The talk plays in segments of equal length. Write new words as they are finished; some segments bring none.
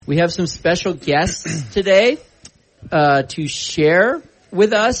We have some special guests today to share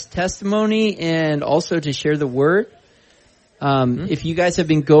with us testimony and also to share the word. If you guys have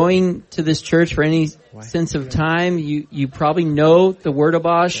been going to this church for any sense of time, you probably know the Word of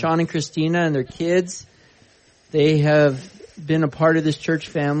Oz, Sean and Christina and their kids. They have been a part of this church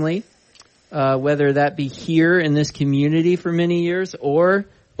family, whether that be here in this community for many years or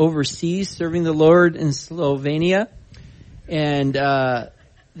overseas serving the Lord in Slovenia. And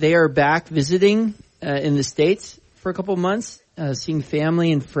they are back visiting in the States for a couple months, seeing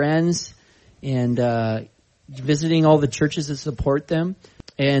family and friends and visiting all the churches that support them.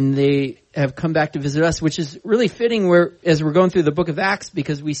 And they have come back to visit us, which is really fitting as we're going through the book of Acts,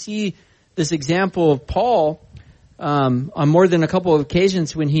 because we see this example of Paul on more than a couple of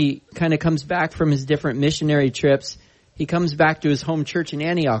occasions when he kind of comes back from his different missionary trips. He comes back to his home church in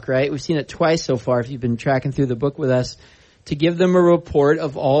Antioch, right? We've seen it twice so far if you've been tracking through the book with us, to give them a report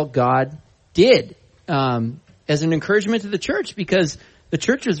of all God did as an encouragement to the church, because the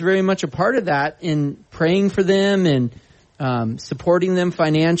church was very much a part of that in praying for them and supporting them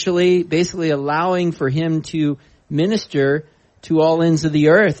financially, basically allowing for him to minister to all ends of the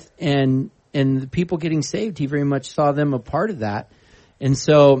earth. And the people getting saved, he very much saw them a part of that. And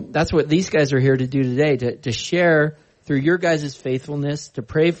so that's what these guys are here to do today, to share through your guys' faithfulness, to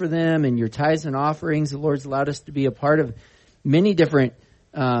pray for them and your tithes and offerings. The Lord's allowed us to be a part of many different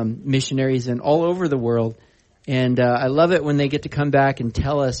missionaries and all over the world. And I love it when they get to come back and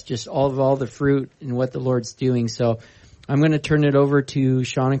tell us just all the fruit and what the Lord's doing. So I'm going to turn it over to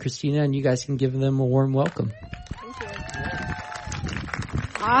Sean and Christina, and you guys can give them a warm welcome. Thank you.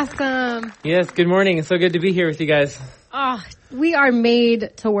 Awesome. Yes, good morning. It's so good to be here with you guys. Oh, we are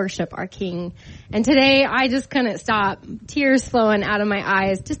made to worship our King. And today I just couldn't stop, tears flowing out of my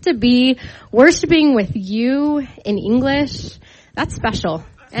eyes, just to be worshiping with you in English. That's special.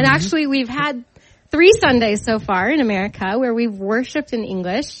 And actually we've had 3 Sundays so far in America where we've worshiped in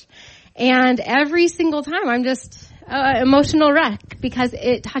English. And every single time I'm just emotional wreck because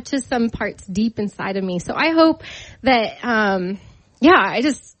it touches some parts deep inside of me. So I hope that,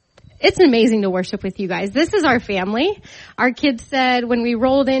 it's amazing to worship with you guys. This is our family. Our kids said when we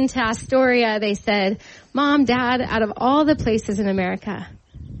rolled into Astoria, they said, Mom, Dad, out of all the places in America,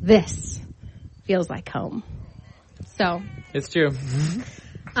 this feels like home. So it's true.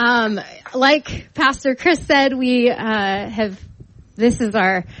 Like Pastor Chris said, this is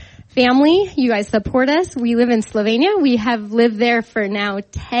our family. You guys support us. We live in Slovenia. We have lived there for now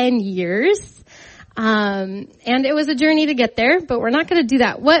 10 years. And it was a journey to get there, but we're not going to do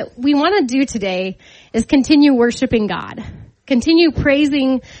that. What we want to do today is continue worshiping God, continue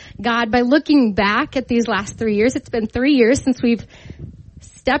praising God by looking back at these last 3 years. It's been 3 years since we've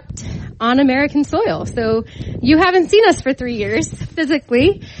stepped on American soil. So you haven't seen us for 3 years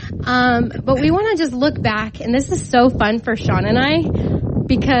physically. But we want to just look back, and this is so fun for Sean and I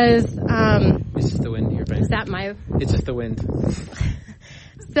because, it's just the wind here, right? Is that it's just the wind.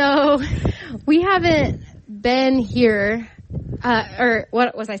 So we haven't been here, or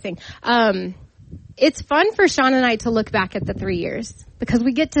what was I saying? It's fun for Sean and I to look back at the 3 years because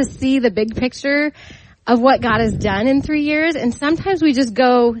we get to see the big picture of what God has done in 3 years. And sometimes we just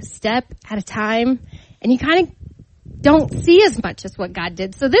go step at a time and you kind of don't see as much as what God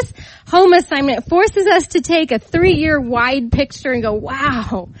did. So this home assignment forces us to take a 3-year wide picture and go,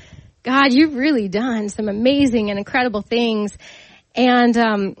 wow, God, you've really done some amazing and incredible things. And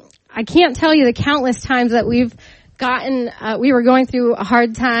I can't tell you the countless times that we've gotten, we were going through a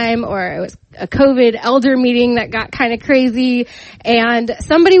hard time, or it was a COVID elder meeting that got kind of crazy, and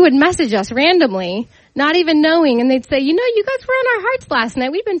somebody would message us randomly, not even knowing, and they'd say, you guys were on our hearts last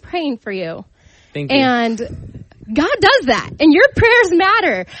night. We've been praying for you. Thank you. And God does that, and your prayers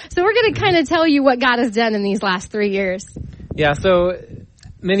matter. So we're going to kind of tell you what God has done in these last 3 years. Yeah, so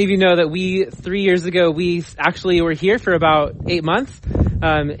many of you know that 3 years ago, we actually were here for about 8 months,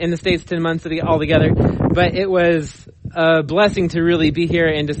 in the States, 10 months altogether. But it was a blessing to really be here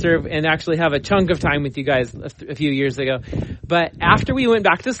and to serve and actually have a chunk of time with you guys a few years ago. But after we went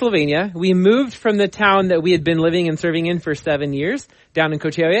back to Slovenia, we moved from the town that we had been living and serving in for 7 years down in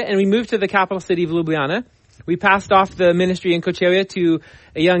Kočevje, and we moved to the capital city of Ljubljana. We passed off the ministry in Kočevje to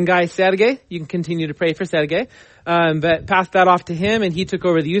a young guy, Sergej. You can continue to pray for Sergej. But passed that off to him, and he took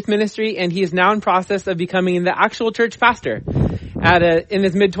over the youth ministry, and he is now in process of becoming the actual church pastor in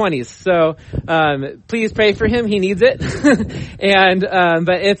his mid-20s. So please pray for him. He needs it.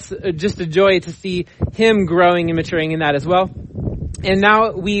 But it's just a joy to see him growing and maturing in that as well. And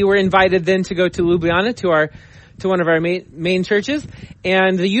now we were invited then to go to Ljubljana to one of our main churches,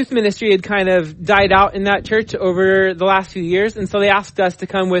 and the youth ministry had kind of died out in that church over the last few years, and so they asked us to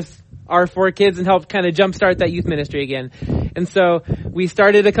come with our 4 kids and help kind of jumpstart that youth ministry again. And so we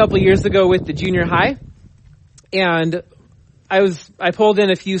started a couple years ago with the junior high, and I pulled in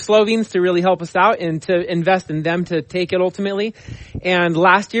a few Slovenes to really help us out and to invest in them to take it ultimately. And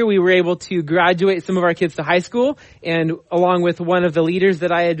last year we were able to graduate some of our kids to high school, and along with one of the leaders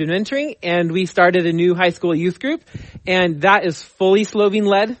that I had been mentoring, and we started a new high school youth group, and that is fully Slovene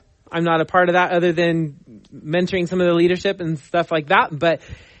led. I'm not a part of that other than mentoring some of the leadership and stuff like that, but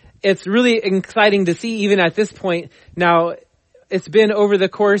it's really exciting to see even at this point. Now, it's been over the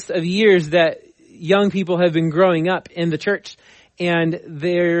course of years that young people have been growing up in the church, and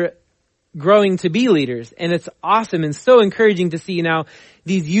they're growing to be leaders. And it's awesome and so encouraging to see now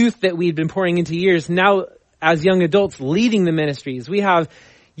these youth that we've been pouring into years now as young adults leading the ministries. We have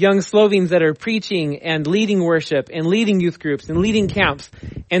young Slovenes that are preaching and leading worship and leading youth groups and leading camps.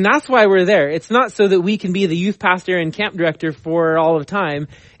 And that's why we're there. It's not so that we can be the youth pastor and camp director for all of time.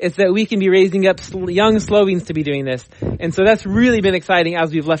 It's that we can be raising up young Slovenes to be doing this. And so that's really been exciting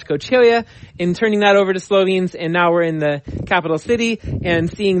as we've left Kočevje and turning that over to Slovenes. And now we're in the capital city and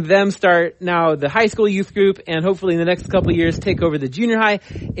seeing them start now the high school youth group, and hopefully in the next couple of years take over the junior high,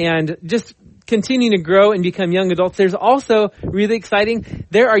 and just continuing to grow and become young adults. There's also really exciting,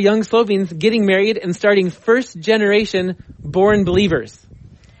 there are young Slovenes getting married and starting first generation born believers.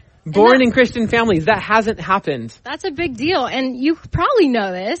 Born in Christian families. That hasn't happened. That's a big deal. And you probably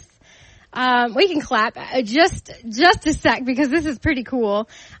know this. We can clap just a sec, because this is pretty cool.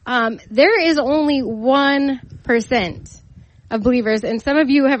 There is only 1% of believers, and some of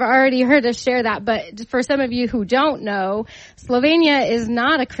you have already heard us share that, but for some of you who don't know, Slovenia is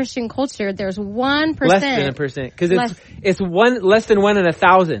not a Christian culture. There's 1%. Less than a percent, because it's less than 1 in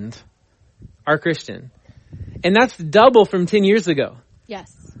 1,000 are Christian. And that's double from 10 years ago.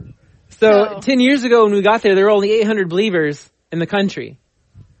 Yes. So 10 years ago when we got there were only 800 believers in the country.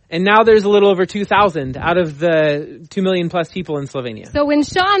 And now there's a little over 2,000 out of the 2 million plus people in Slovenia. So when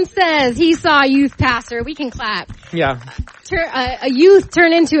Sean says he saw a youth pastor, we can clap. Yeah. A youth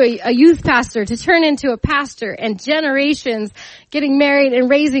turn into a youth pastor, to turn into a pastor, and generations getting married and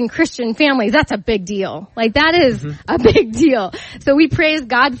raising Christian families. That's a big deal. Like, that is a big deal. So we praise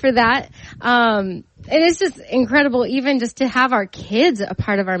God for that. And it's just incredible even just to have our kids a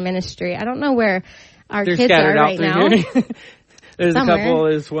part of our ministry. I don't know where our kids are right now. There's Somewhere. a couple,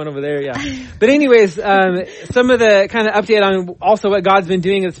 there's one over there, yeah. But anyways, some of the kind of update on also what God's been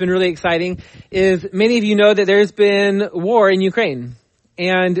doing that's been really exciting is many of you know that there's been war in Ukraine.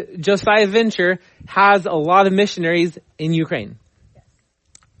 And Josiah Venture has a lot of missionaries in Ukraine.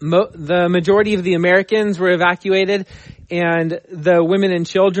 The majority of the Americans were evacuated, and the women and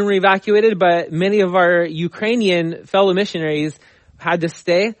children were evacuated, but many of our Ukrainian fellow missionaries had to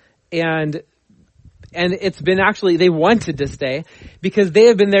stay, and it's been actually, they wanted to stay because they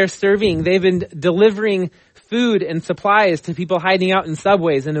have been there serving. They've been delivering food and supplies to people hiding out in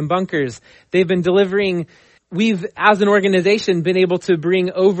subways and in bunkers. They've been delivering. We've, as an organization, been able to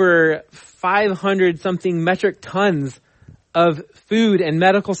bring over 500 something metric tons of food and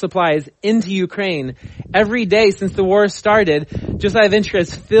medical supplies into Ukraine. Every day since the war started, Josiah Venture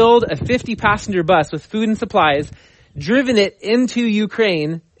has filled a 50-passenger bus with food and supplies, driven it into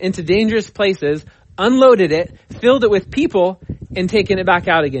Ukraine, into dangerous places, unloaded it, filled it with people, and taken it back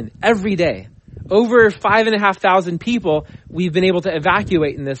out again every day. Over 5,500 people we've been able to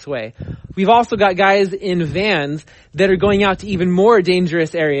evacuate in this way. We've also got guys in vans that are going out to even more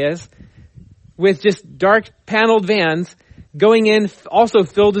dangerous areas with just dark paneled vans, going in, also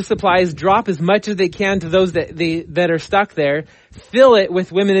filled with supplies, drop as much as they can to those that are stuck there, fill it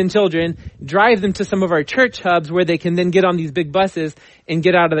with women and children, drive them to some of our church hubs where they can then get on these big buses and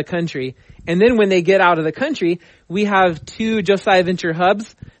get out of the country. And then when they get out of the country, we have 2 Josiah Venture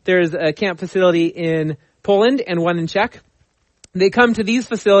hubs. There's a camp facility in Poland and one in Czech. They come to these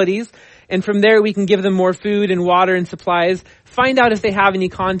facilities, and from there we can give them more food and water and supplies, find out if they have any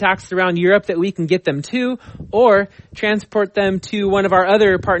contacts around Europe that we can get them to, or transport them to one of our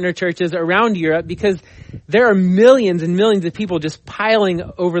other partner churches around Europe, because there are millions and millions of people just piling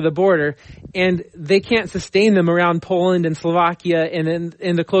over the border, and they can't sustain them around Poland and Slovakia and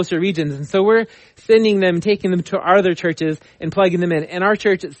in the closer regions. And so we're sending them, taking them to our other churches and plugging them in. And our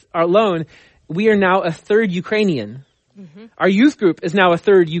church alone, we are now a third Ukrainian. Mm-hmm. Our youth group is now a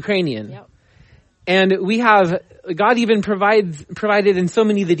third Ukrainian. Yep. And we have, God even provided in so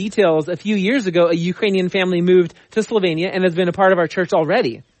many of the details. A few years ago, a Ukrainian family moved to Slovenia and has been a part of our church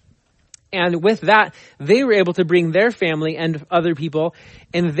already. And with that, they were able to bring their family and other people,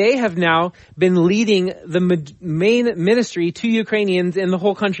 and they have now been leading the main ministry to Ukrainians in the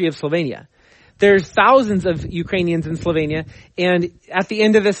whole country of Slovenia. There's thousands of Ukrainians in Slovenia, and at the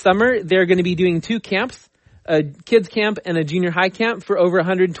end of this summer, they're going to be doing 2 camps, a kids camp and a junior high camp for over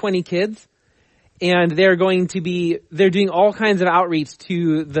 120 kids. And they're doing all kinds of outreach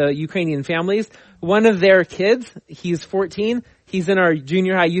to the Ukrainian families. One of their kids, he's 14, he's in our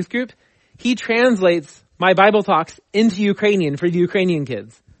junior high youth group. He translates my Bible talks into Ukrainian for the Ukrainian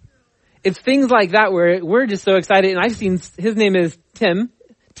kids. It's things like that where we're just so excited. And I've seen, his name is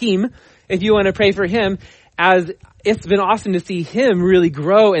Team, if you want to pray for him, as it's been awesome to see him really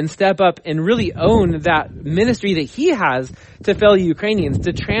grow and step up and really own that ministry that he has to fellow Ukrainians,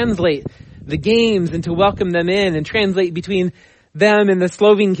 to translate the games and to welcome them in and translate between them and the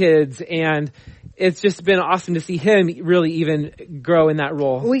Slovene kids. And it's just been awesome to see him really even grow in that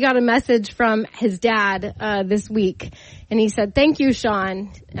role. We got a message from his dad this week, and he said, "Thank you,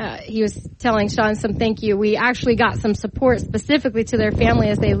 Sean." He was telling Sean some thank you. We actually got some support specifically to their family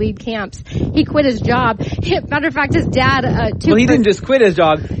as they lead camps. He quit his job. Matter of fact, his dad... Well, he didn't just quit his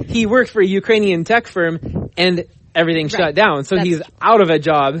job. He worked for a Ukrainian tech firm, and everything shut down. So he's out of a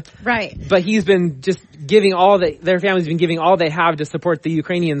job. Right. But he's been just giving their family's been giving all they have to support the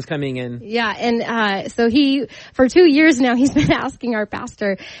Ukrainians coming in. Yeah. And, so for 2 years now, he's been asking our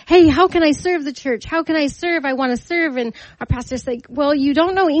pastor, "Hey, how can I serve the church? How can I serve? I want to serve." And our pastor's like, "Well, you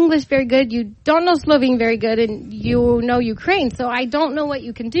don't know English very good. You don't know Slovene very good, and you know Ukraine. So I don't know what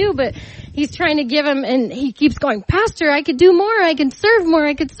you can do." But he's trying to give him, and he keeps going, "Pastor, I could do more. I can serve more.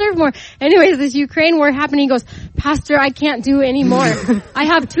 I could serve more." Anyways, this Ukraine war happened. He goes, "Pastor, I can't do any more. I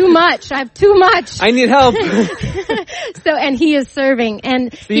have too much. I have too much. I need help." And he is serving.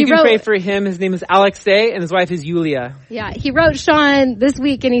 And so you can pray for him. His name is Alexei, and his wife is Yulia. Yeah, he wrote Sean this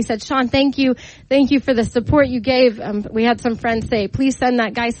week, and he said, "Sean, thank you for the support you gave." We had some friends say, "Please send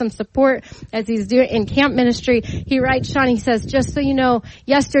that guy some support as he's doing in camp ministry." He writes Sean. He says, "Just so you know,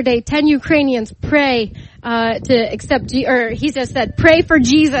 yesterday 10 Ukrainians pray to accept, he just said, pray for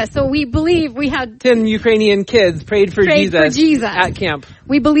Jesus." So we believe we had 10 Ukrainian kids prayed for Jesus at camp.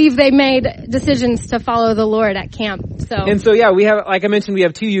 We believe they made decisions to follow the Lord at camp. So yeah, we have, like I mentioned, we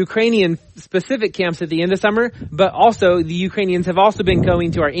have 2 Ukrainian specific camps at the end of summer, but also the Ukrainians have also been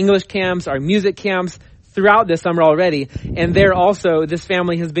going to our English camps, our music camps throughout this summer already. And this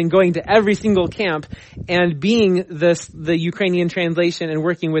family has been going to every single camp and being the Ukrainian translation and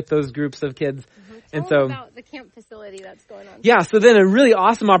working with those groups of kids. And so about the camp facility that's going on. Yeah, so then a really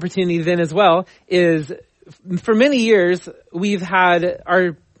awesome opportunity then as well is, for many years, we've had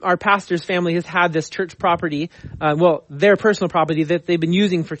our pastor's family has had this church property, their personal property that they've been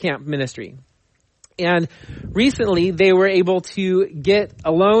using for camp ministry. And recently they were able to get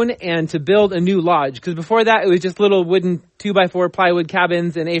a loan and to build a new lodge. Because before that it was just little wooden 2x4 plywood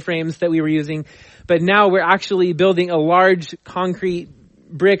cabins and A-frames that we were using. But now we're actually building a large concrete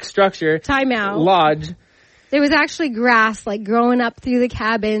brick structure. Lodge. There was actually grass growing up through the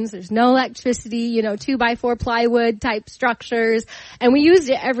cabins. There's no electricity, 2x4 plywood type structures. And we used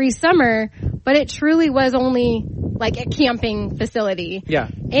it every summer, but it truly was only a camping facility. Yeah.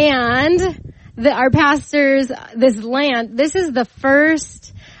 And our pastors, this is the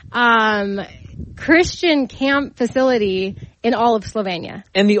first, Christian camp facility in all of Slovenia.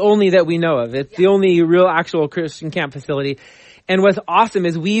 And the only that we know of. It's the only real actual Christian camp facility. And what's awesome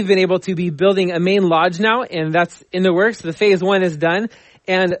is we've been able to be building a main lodge now, and that's in the works. The phase 1 is done.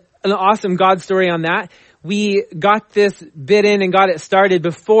 And an awesome God story on that. We got this bid in and got it started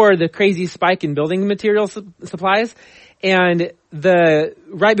before the crazy spike in building material supplies. And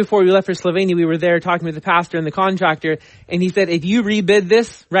right before we left for Slovenia, we were there talking with the pastor and the contractor, and he said, if you rebid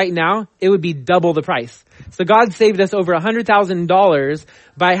this right now, it would be double the price. So God saved us over $100,000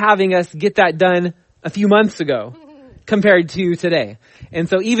 by having us get that done a few months ago compared to today. And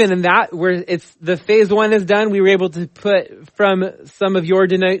so even in that, the phase 1 is done, we were able to put, from some of your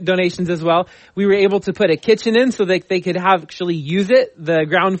donations as well, we were able to put a kitchen in so that they could actually use it, the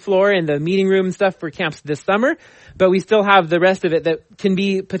ground floor and the meeting room and stuff for camps this summer. But we still have the rest of it that can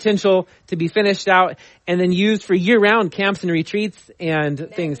be potential to be finished out and then used for year-round camps and retreats and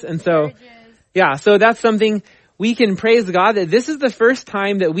things. And so, yeah, so that's something we can praise God that this is the first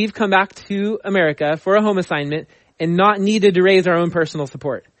time that we've come back to America for a home assignment and not needed to raise our own personal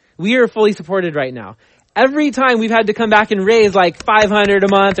support. We are fully supported right now. Every time we've had to come back and raise $500 a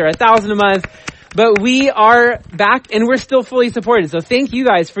month or $1,000 a month, But we are back and we're still fully supported. So thank you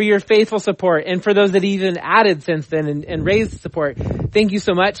guys for your faithful support, and for those that even added since then and raised support. Thank you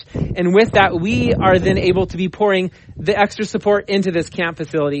so much. And with that, we are then able to be pouring the extra support into this camp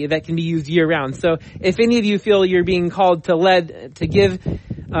facility that can be used year round. So if any of you feel you're being called to give,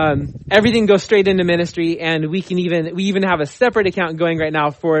 everything goes straight into ministry, and we even have a separate account going right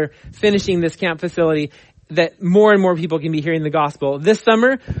now for finishing this camp facility, that more and more people can be hearing the gospel. This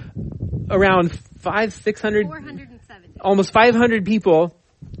summer, around 470, almost 500 people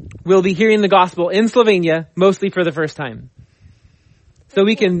will be hearing the gospel in Slovenia, mostly for the first time. So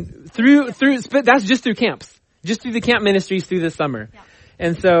we can, that's just through camps, just through the camp ministries through this summer. Yeah.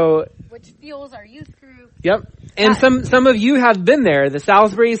 And so, which fuels our youth group. Yep. And some of you have been there. The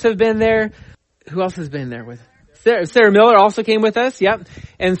Salisburys have been there. Who else has been there with? Sarah Miller also came with us. Yep.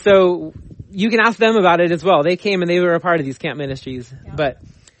 And so you can ask them about it as well. They came and they were a part of these camp ministries. Yep. But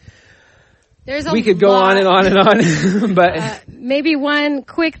we could go on and on and on. But maybe one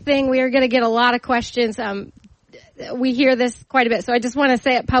quick thing, we are going to get a lot of questions. We hear this quite a bit, so I just want to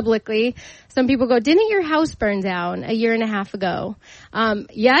say it publicly. Some people go, didn't your house burn down a year and a half ago?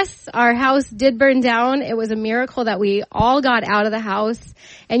 Yes, our house did burn down. It was a miracle that we all got out of the house.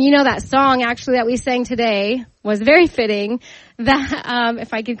 And you know, that song actually that we sang today was very fitting. That,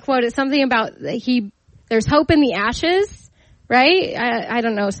 if I could quote it, something about there's hope in the ashes. Right? I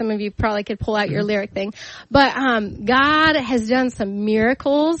don't know. Some of you probably could pull out your lyric thing. But God has done some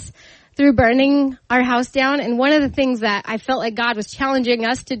miracles through burning our house down. And one of the things that I felt like God was challenging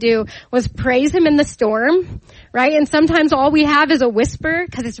us to do was praise him in the storm, right? And sometimes all we have is a whisper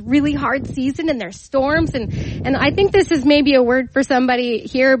because it's really hard season and there's storms. And I think this is maybe a word for somebody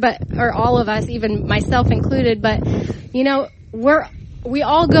here, or all of us, even myself included. But, you know, we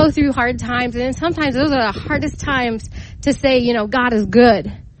all go through hard times, and sometimes those are the hardest times to say, you know, God is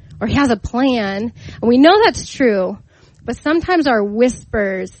good or he has a plan. And we know that's true, but sometimes our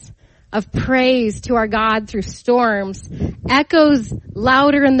whispers of praise to our God through storms echoes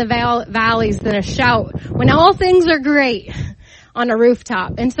louder in the valleys than a shout when all things are great on a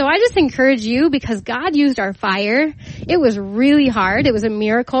rooftop. And so I just encourage you, because God used our fire. It was really hard. It was a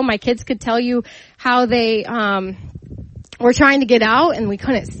miracle. My kids could tell you how they were trying to get out and we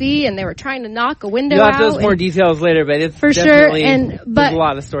couldn't see, and they were trying to knock a window out. You'll have those more details later, but it's for sure. But a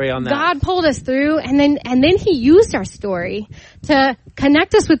lot of story on that. God pulled us through, and then he used our story to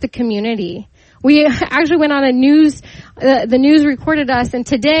connect us with the community. We actually went on the news recorded us, and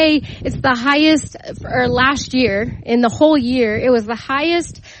today it's the highest, or last year, in the whole year, it was the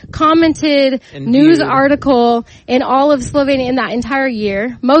highest commented news article in all of Slovenia in that entire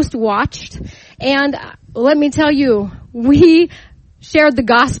year, most watched. And let me tell you, we shared the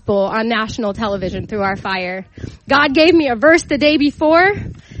gospel on national television through our fire. God gave me a verse the day before.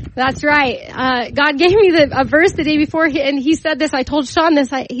 That's right. God gave me a verse the day before, and he said this. I told Sean this.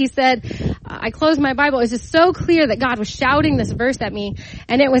 He said, I closed my Bible. It was just so clear that God was shouting this verse at me.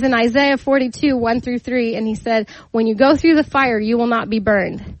 And it was in Isaiah 42, 1-3. And he said, when you go through the fire, you will not be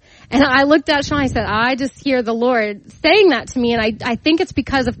burned. And I looked at Sean, I said, I just hear the Lord saying that to me. And I think it's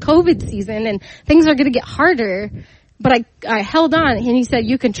because of COVID season and things are going to get harder. But I held on, and he said,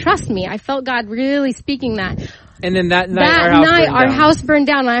 you can trust me. I felt God really speaking that. And then that night, our house burned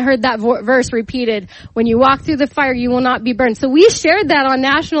down, and I heard that verse repeated, when you walk through the fire, you will not be burned. So we shared that on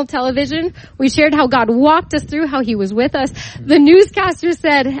national television. We shared how God walked us through, how he was with us. The newscaster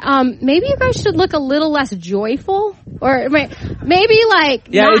said, maybe you guys should look a little less joyful, or maybe like,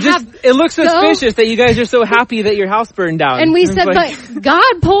 it looks suspicious that you guys are so happy that your house burned down. And we said, but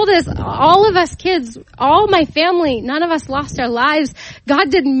God pulled us, all of us kids, all my family, none of us lost our lives.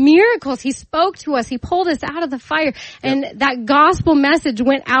 God did miracles. He spoke to us. He pulled us out of the fire. And that gospel message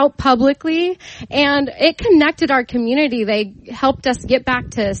went out publicly, and it connected our community. They helped us get back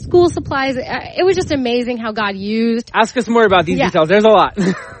to school supplies. It was just amazing how God used. Ask us more about these details. There's a lot.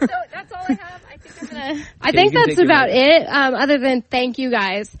 So that's all I have. I think that's about it. Other than thank you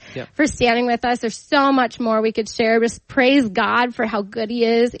guys for standing with us. There's so much more we could share. Just praise God for how good he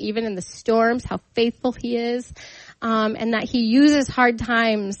is, even in the storms, how faithful he is, and that he uses hard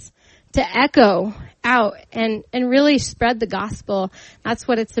times to echo out and really spread the gospel. That's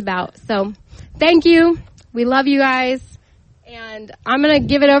what it's about. So thank you. We love you guys. And I'm going to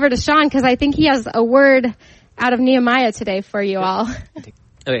give it over to Sean because I think he has a word out of Nehemiah today for you all.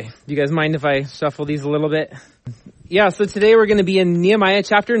 Okay. Do you guys mind if I shuffle these a little bit? Yeah. So today we're going to be in Nehemiah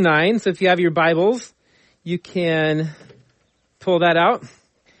chapter 9. So if you have your Bibles, you can pull that out.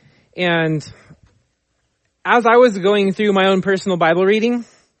 And as I was going through my own personal Bible reading,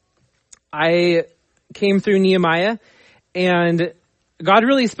 I came through Nehemiah, and God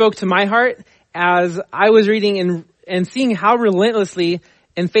really spoke to my heart as I was reading and seeing how relentlessly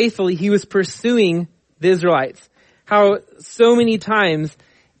and faithfully he was pursuing the Israelites. How so many times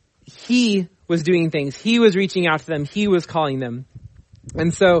he was doing things. He was reaching out to them. He was calling them.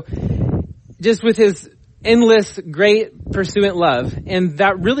 And so just with his endless, great pursuant love. And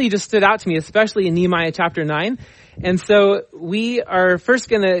that really just stood out to me, especially in Nehemiah chapter 9. And so we are first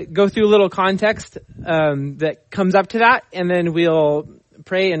going to go through a little context that comes up to that, and then we'll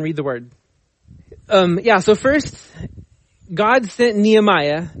pray and read the word. So first, God sent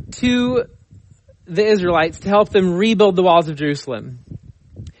Nehemiah to the Israelites to help them rebuild the walls of Jerusalem,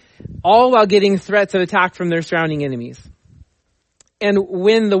 all while getting threats of attack from their surrounding enemies. And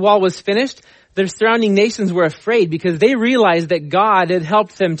when the wall was finished, their surrounding nations were afraid because they realized that God had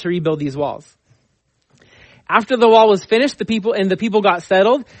helped them to rebuild these walls. After the wall was finished, the people got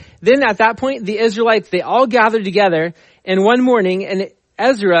settled. Then at that point, the Israelites, they all gathered together, and one morning, and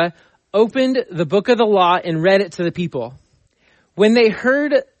Ezra opened the book of the law and read it to the people. When they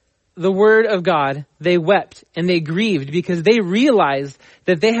heard the word of God, they wept and they grieved because they realized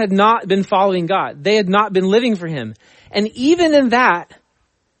that they had not been following God. They had not been living for him. And even in that,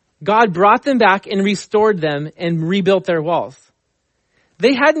 God brought them back and restored them and rebuilt their walls.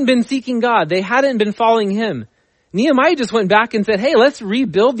 They hadn't been seeking God. They hadn't been following him. Nehemiah just went back and said, hey, let's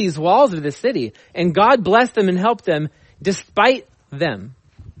rebuild these walls of the city. And God blessed them and helped them despite them.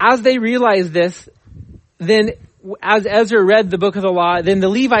 As they realized this, then as Ezra read the book of the law, then the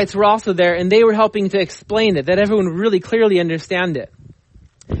Levites were also there and they were helping to explain it, that everyone would really clearly understand it.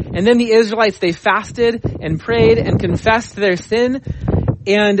 And then the Israelites, they fasted and prayed and confessed their sin,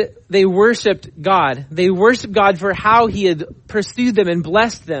 and they worshiped God. They worshiped God for how he had pursued them and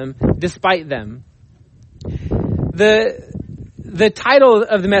blessed them despite them. The title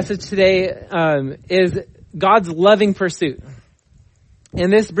of the message today is God's Loving Pursuit.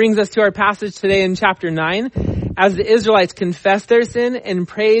 And this brings us to our passage today in chapter 9, as the Israelites confess their sin and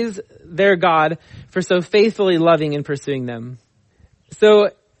praise their God for so faithfully loving and pursuing them.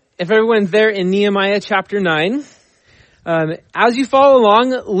 So if everyone's there in Nehemiah chapter 9, as you follow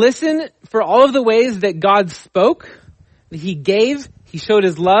along, listen for all of the ways that God spoke, that he gave, he showed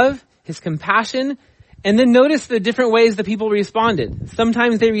his love, his compassion, and then notice the different ways the people responded.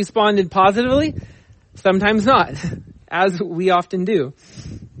 Sometimes they responded positively, sometimes not, as we often do.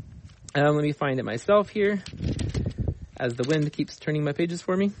 Let me find it myself here, as the wind keeps turning my pages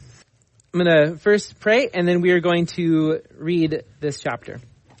for me. I'm going to first pray, and then we are going to read this chapter.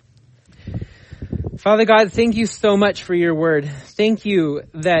 Father God, thank you so much for your word. Thank you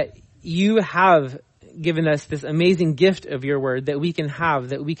that you have given us this amazing gift of your word that we can have,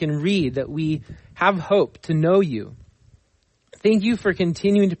 that we can read, that we have hope to know you. Thank you for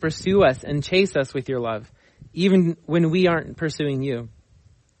continuing to pursue us and chase us with your love, even when we aren't pursuing you.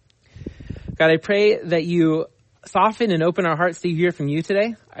 God, I pray that you soften and open our hearts to hear from you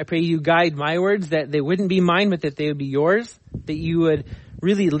today. I pray you guide my words, that they wouldn't be mine, but that they would be yours, that you would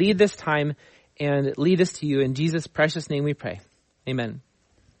really lead this time and lead us to you. In Jesus' precious name we pray. Amen.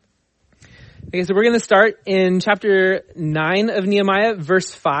 Okay, so we're going to start in chapter 9 of Nehemiah,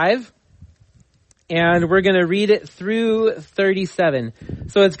 verse 5. And we're going to read it through 37.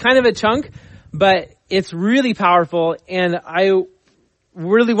 So it's kind of a chunk, but it's really powerful. And I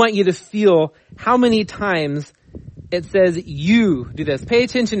really want you to feel how many times it says you do this. Pay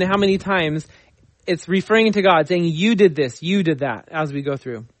attention to how many times it's referring to God, saying you did this, you did that, as we go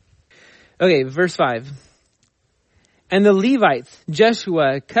through. Okay, verse 5. And the Levites,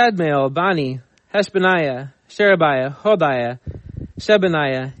 Jeshua, Kadmiel, Bani, Heshbaniah, Sherebiah, Hodiah,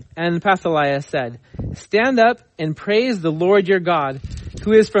 Shebaniah, and Pathaliah said, stand up and praise the Lord your God,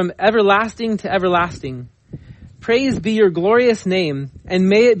 who is from everlasting to everlasting. Praise be your glorious name, and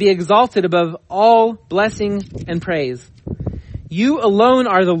may it be exalted above all blessing and praise. You alone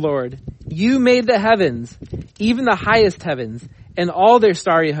are the Lord. You made the heavens, even the highest heavens, and all their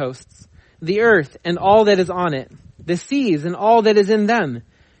starry hosts, the earth and all that is on it, the seas and all that is in them.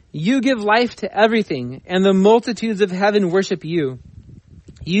 You give life to everything, and the multitudes of heaven worship you.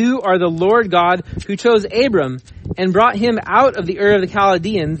 You are the Lord God who chose Abram and brought him out of the Ur of the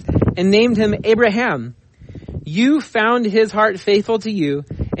Chaldeans and named him Abraham. You found his heart faithful to you,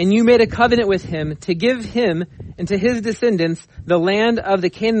 and you made a covenant with him to give him and to his descendants the land of the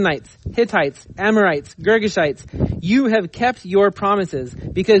Canaanites, Hittites, Amorites, Girgashites. You have kept your promises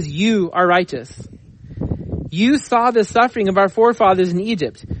because you are righteous. You saw the suffering of our forefathers in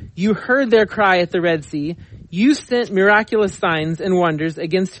Egypt. You heard their cry at the Red Sea. You sent miraculous signs and wonders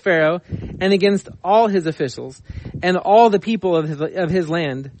against Pharaoh and against all his officials and all the people of his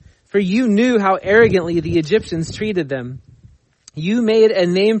land. For you knew how arrogantly the Egyptians treated them. You made a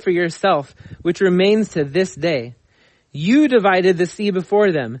name for yourself, which remains to this day. You divided the sea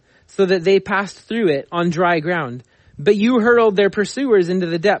before them, so that they passed through it on dry ground. But you hurled their pursuers into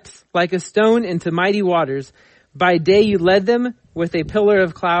the depths, like a stone into mighty waters. By day you led them with a pillar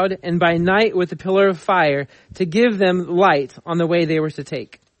of cloud, and by night with a pillar of fire, to give them light on the way they were to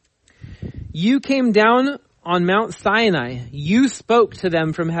take. You came down on Mount Sinai. You spoke to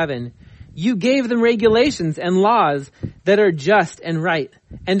them from heaven. You gave them regulations and laws that are just and right,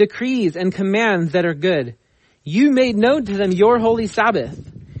 and decrees and commands that are good. You made known to them your holy Sabbath,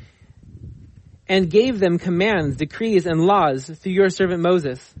 and gave them commands, decrees, and laws through your servant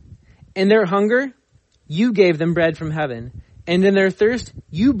Moses. In their hunger, you gave them bread from heaven, and in their thirst,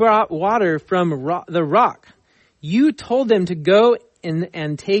 you brought water from the rock. You told them to go in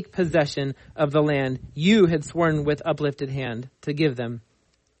and take possession of the land you had sworn with uplifted hand to give them.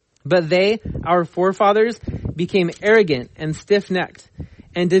 But they, our forefathers, became arrogant and stiff-necked,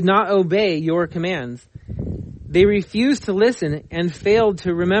 and did not obey your commands. They refused to listen and failed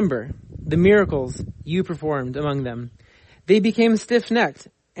to remember the miracles you performed among them. They became stiff-necked,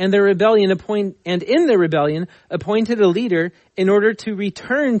 and in their rebellion appointed a leader in order to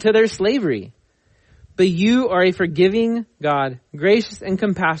return to their slavery. But you are a forgiving God, gracious and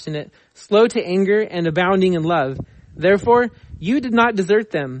compassionate, slow to anger and abounding in love. Therefore, you did not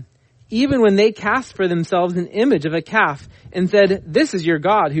desert them, even when they cast for themselves an image of a calf and said, "This is your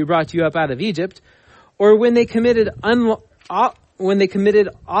God who brought you up out of Egypt," or when they committed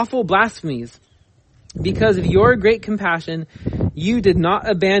awful blasphemies. Because of your great compassion, you did not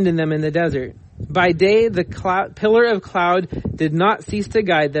abandon them in the desert. By day, the pillar of cloud did not cease to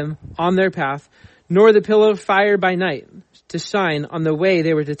guide them on their path, nor the pillar of fire by night to shine on the way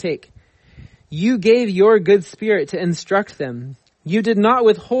they were to take. You gave your good spirit to instruct them. You did not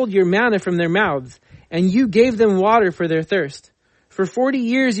withhold your manna from their mouths, and you gave them water for their thirst. For 40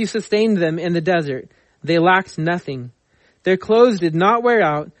 years you sustained them in the desert. They lacked nothing. Their clothes did not wear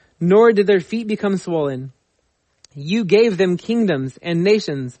out, nor did their feet become swollen. You gave them kingdoms and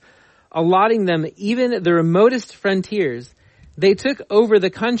nations, allotting them even the remotest frontiers. They took over the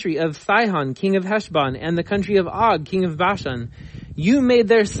country of Sihon, king of Heshbon, and the country of Og, king of Bashan. You made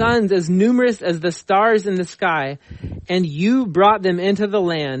their sons as numerous as the stars in the sky, and you brought them into the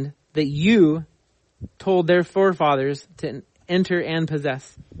land that you told their forefathers to enter and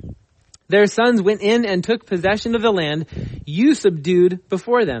possess. Their sons went in and took possession of the land you subdued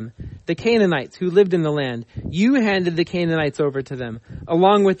before them, the Canaanites who lived in the land. You handed the Canaanites over to them,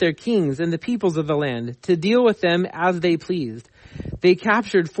 along with their kings and the peoples of the land, to deal with them as they pleased. They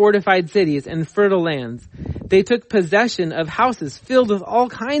captured fortified cities and fertile lands. They took possession of houses filled with all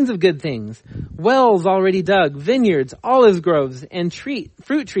kinds of good things, wells already dug, vineyards, olive groves, and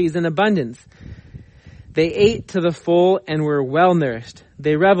fruit trees in abundance. They ate to the full and were well nourished.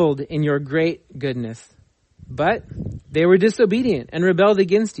 They reveled in your great goodness. But they were disobedient and rebelled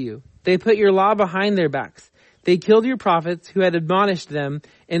against you. They put your law behind their backs. They killed your prophets who had admonished them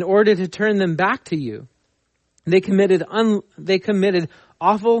in order to turn them back to you. They committed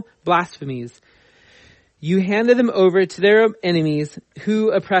awful blasphemies. You handed them over to their enemies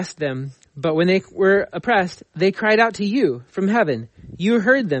who oppressed them. But when they were oppressed, they cried out to you from heaven. You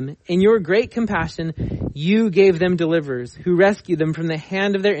heard them. In your great compassion, you gave them deliverers who rescued them from the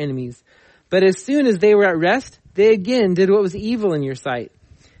hand of their enemies. But as soon as they were at rest, they again did what was evil in your sight.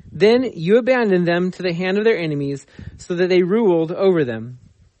 Then you abandoned them to the hand of their enemies so that they ruled over them.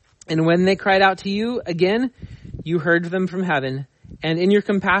 And when they cried out to you again, you heard them from heaven. And in your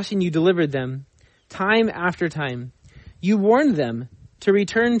compassion, you delivered them time after time. You warned them to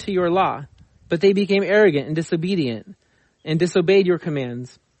return to your law, but they became arrogant and disobedient and disobeyed your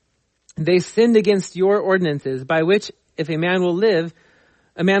commands. They sinned against your ordinances, by which if a man will live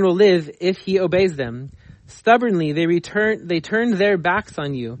if he obeys them. Stubbornly they turned their backs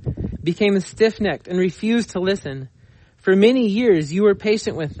on you, became stiff-necked and refused to listen. For many years you were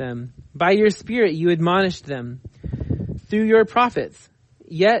patient with them. By your spirit you admonished them through your prophets,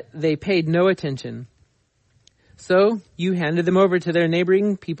 yet they paid no attention. So you handed them over to their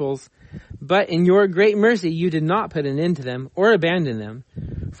neighboring peoples, but in your great mercy you did not put an end to them or abandon them,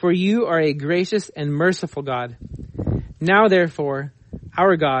 for you are a gracious and merciful God. Now therefore,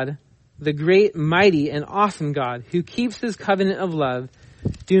 our God, the great, mighty, and awesome God, who keeps his covenant of love,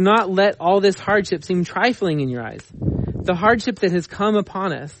 do not let all this hardship seem trifling in your eyes. The hardship that has come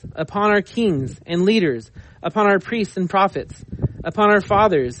upon us, upon our kings and leaders, upon our priests and prophets, upon our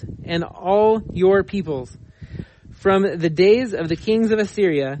fathers and all your peoples, from the days of the kings of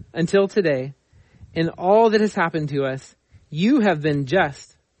Assyria until today, in all that has happened to us, you have been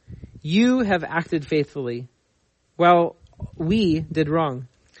just. You have acted faithfully. While we did wrong.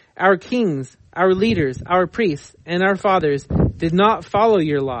 Our kings, our leaders, our priests, and our fathers did not follow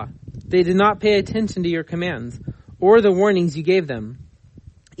your law. They did not pay attention to your commands or the warnings you gave them.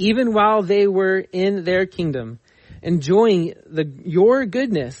 Even while they were in their kingdom, enjoying your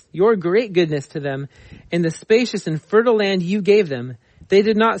goodness, your great goodness to them in the spacious and fertile land you gave them, they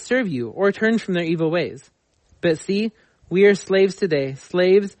did not serve you or turn from their evil ways. But see, we are slaves today,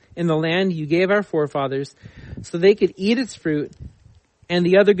 slaves in the land you gave our forefathers, so they could eat its fruit and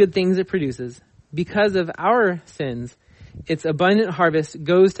the other good things it produces. Because of our sins, its abundant harvest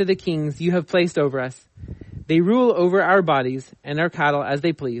goes to the kings you have placed over us. They rule over our bodies and our cattle as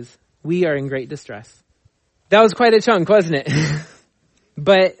they please. We are in great distress. That was quite a chunk, wasn't it?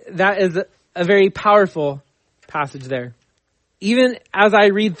 But that is a very powerful passage there. Even as I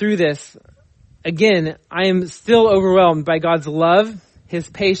read through this, again, I am still overwhelmed by God's love, His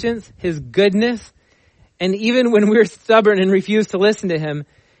patience, His goodness. And even when we're stubborn and refuse to listen to Him,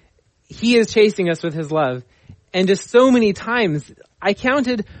 He is chasing us with His love. And just so many times, I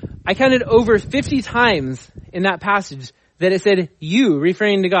counted over 50 times in that passage that it said, you,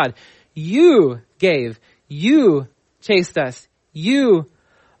 referring to God. You gave. You chased us. You,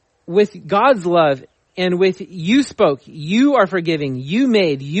 with God's love and with you spoke. You are forgiving. You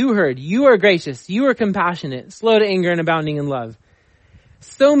made. You heard. You are gracious. You are compassionate, slow to anger and abounding in love.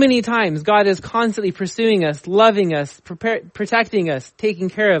 So many times God is constantly pursuing us, loving us, protecting us, taking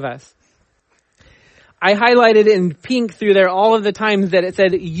care of us. I highlighted in pink through there all of the times that it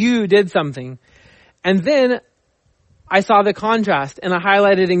said you did something. And then I saw the contrast and I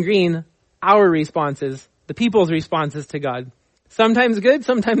highlighted in green our responses, the people's responses to God. Sometimes good,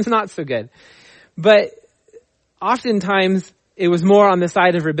 sometimes not so good. But oftentimes it was more on the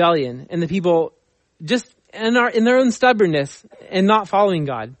side of rebellion and the people just in their own stubbornness and not following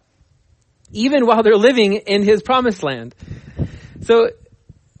God, even while they're living in His promised land. So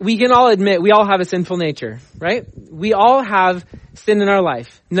we can all admit we all have a sinful nature, right? We all have sin in our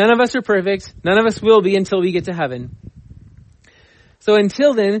life. None of us are perfect. None of us will be until we get to heaven. So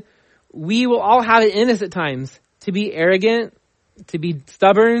until then, we will all have it in us at times to be arrogant, to be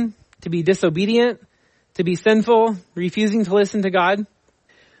stubborn, to be disobedient, to be sinful, refusing to listen to God.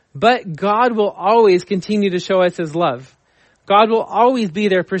 But God will always continue to show us His love. God will always be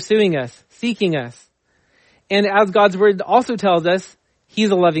there pursuing us, seeking us. And as God's word also tells us, He's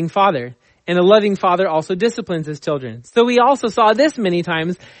a loving Father. And a loving Father also disciplines His children. So we also saw this many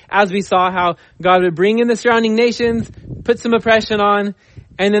times as we saw how God would bring in the surrounding nations, put some oppression on,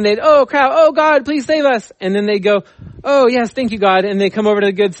 and then they'd, oh God, please save us. And then they'd go, oh yes, thank you God. And they come over to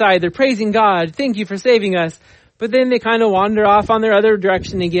the good side. They're praising God. Thank you for saving us. But then they kind of wander off on their other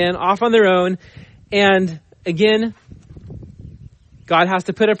direction again, off on their own. And again, God has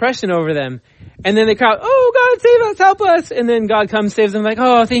to put oppression over them. And then they cry, oh God, save us, help us. And then God comes, saves them like,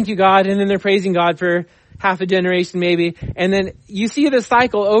 oh, thank you God. And then they're praising God for half a generation maybe. And then you see this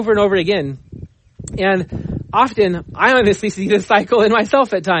cycle over and over again. And often I honestly see this cycle in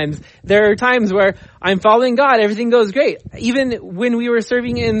myself at times. There are times where I'm following God, everything goes great. Even when we were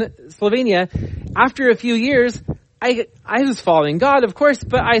serving in Slovenia, after a few years, I was following God, of course,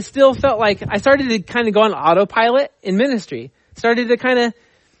 but I still felt like I started to kind of go on autopilot in ministry. Started to kind of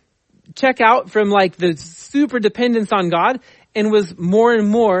check out from like the super dependence on God and was more and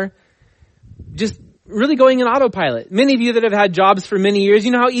more just really going in autopilot. Many of you that have had jobs for many years,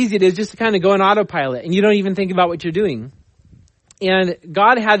 you know how easy it is just to kind of go in autopilot and you don't even think about what you're doing. And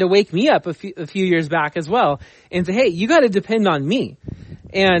God had to wake me up a few years back as well and say, hey, you got to depend on me.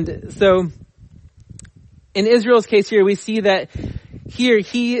 And so in Israel's case here, we see that here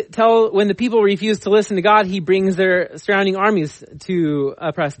when the people refuse to listen to God, He brings their surrounding armies to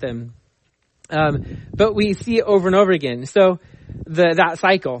oppress them. But we see it over and over again. So that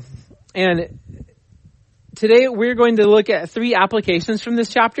cycle. And today we're going to look at 3 applications from this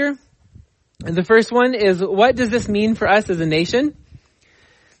chapter. And the first one is, what does this mean for us as a nation?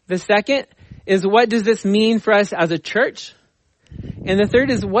 The second is, what does this mean for us as a church? And the third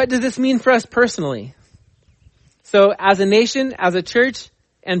is, what does this mean for us personally? So as a nation, as a church,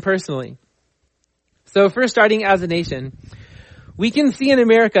 and personally. So first, starting as a nation, we can see in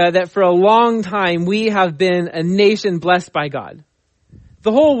America that for a long time we have been a nation blessed by God.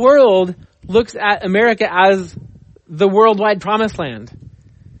 The whole world looks at America as the worldwide promised land.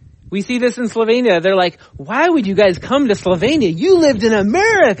 We see this in Slovenia. They're like, why would you guys come to Slovenia? You lived in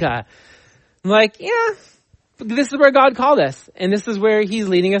America. I'm like, yeah, this is where God called us, and this is where He's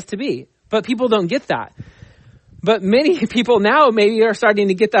leading us to be. But people don't get that. But many people now maybe are starting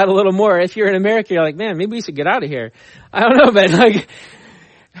to get that a little more. If you're in America, you're like, man, maybe we should get out of here. I don't know, but like,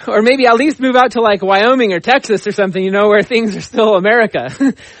 Or maybe at least move out to like Wyoming or Texas or something, where things are still America.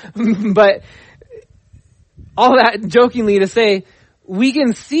 But all that jokingly to say, we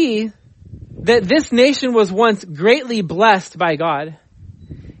can see that this nation was once greatly blessed by God.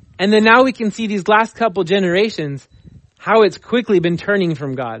 And then now we can see these last couple generations, how it's quickly been turning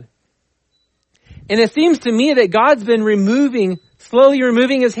from God. And it seems to me that God's been slowly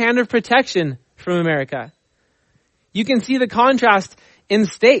removing his hand of protection from America. You can see the contrast in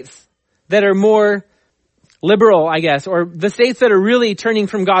states that are more liberal, I guess, or the states that are really turning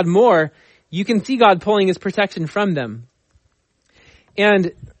from God more. You can see God pulling his protection from them.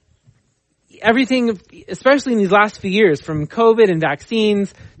 And everything, especially in these last few years, from COVID and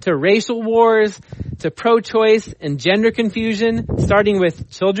vaccines to racial wars to pro-choice and gender confusion, starting with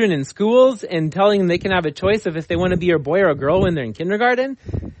children in schools and telling them they can have a choice of if they want to be a boy or a girl when they're in kindergarten.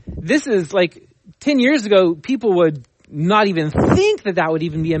 This is like 10 years ago, people would not even think that would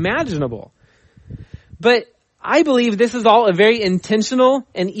even be imaginable. But I believe this is all a very intentional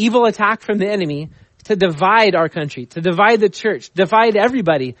and evil attack from the enemy to divide our country, to divide the church, divide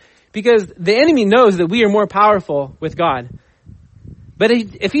everybody. Because the enemy knows that we are more powerful with God. But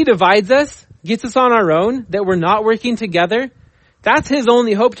if he divides us, gets us on our own, that we're not working together, that's his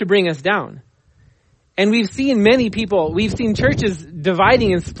only hope to bring us down. And we've seen churches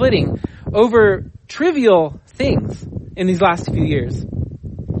dividing and splitting over trivial things in these last few years.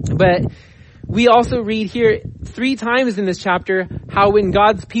 But we also read here 3 times in this chapter how when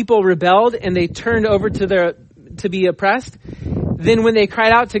God's people rebelled and they turned over to be oppressed, then when they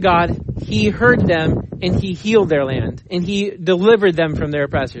cried out to God, he heard them and he healed their land and he delivered them from their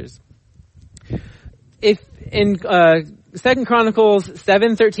oppressors. If in 2 Chronicles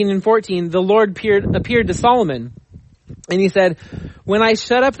 7, 13 and 14, the Lord appeared to Solomon and he said, "When I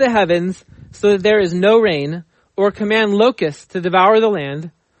shut up the heavens so that there is no rain, or command locusts to devour the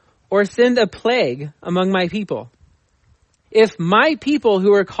land, or send a plague among my people, if my people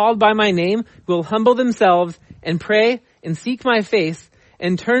who are called by my name will humble themselves and pray and seek my face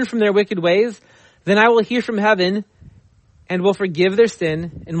and turn from their wicked ways, then I will hear from heaven and will forgive their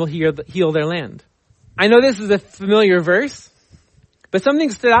sin and will heal their land." I know this is a familiar verse, but something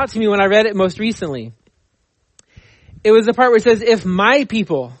stood out to me when I read it most recently. It was the part where it says, if my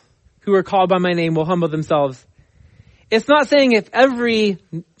people who are called by my name will humble themselves. It's not saying if every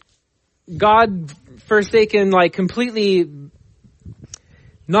God-forsaken, like completely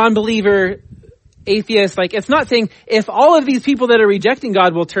non-believer atheist, it's not saying if all of these people that are rejecting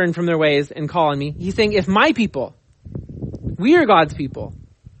God will turn from their ways and call on me. He's saying if my people, we are God's people,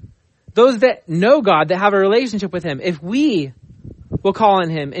 those that know God, that have a relationship with him, if we will call on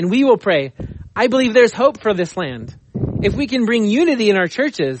him and we will pray, I believe there's hope for this land. If we can bring unity in our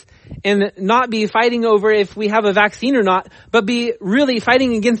churches and not be fighting over if we have a vaccine or not, but be really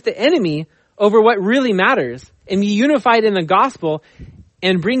fighting against the enemy over what really matters and be unified in the gospel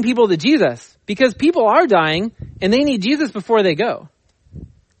and bring people to Jesus, because people are dying and they need Jesus before they go.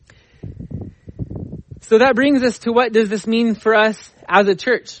 So that brings us to, what does this mean for us as a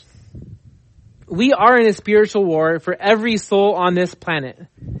church? We are in a spiritual war for every soul on this planet.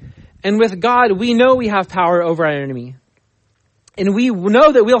 And with God, we know we have power over our enemy. And we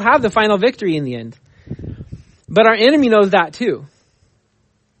know that we'll have the final victory in the end. But our enemy knows that too.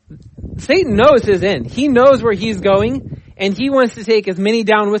 Satan knows his end. He knows where he's going, and he wants to take as many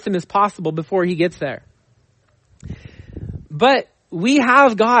down with him as possible before he gets there. But we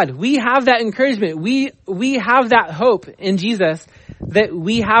have God. We have that encouragement. We have that hope in Jesus that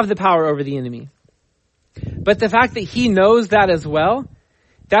we have the power over the enemy. But the fact that he knows that as well,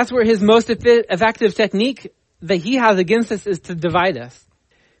 that's where his most effective technique that he has against us is to divide us.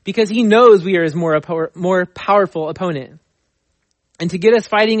 Because he knows we are his more powerful opponent. And to get us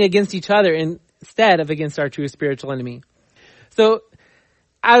fighting against each other instead of against our true spiritual enemy. So,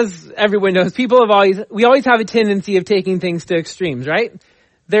 as everyone knows, we always have a tendency of taking things to extremes, right?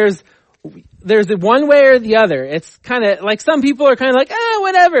 There's one way or the other. It's kind of like some people are kind of like,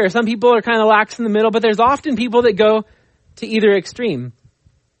 whatever. Some people are kind of lax in the middle, but there's often people that go to either extreme.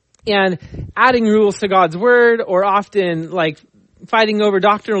 And adding rules to God's word, or often fighting over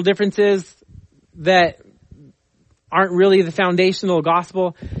doctrinal differences that aren't really the foundational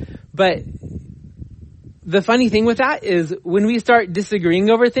gospel. But the funny thing with that is when we start disagreeing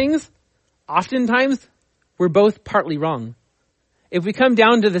over things, oftentimes we're both partly wrong. If we come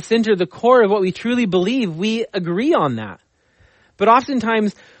down to the center, the core of what we truly believe, we agree on that. But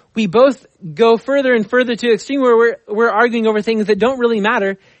oftentimes we both go further and further to extreme where we're arguing over things that don't really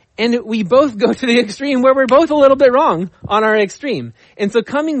matter. And we both go to the extreme where we're both a little bit wrong on our extreme. And so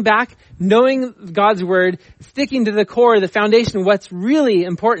coming back, knowing God's word, sticking to the core, the foundation, what's really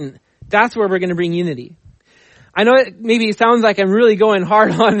important, that's where we're going to bring unity. I know it sounds like I'm really going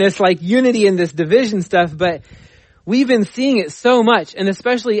hard on this, like unity and this division stuff, but we've been seeing it so much. And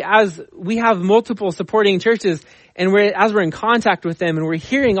especially as we have multiple supporting churches and as we're in contact with them and we're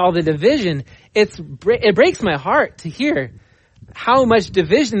hearing all the division, it breaks my heart to hear how much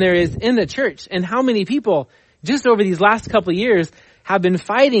division there is in the church and how many people just over these last couple of years have been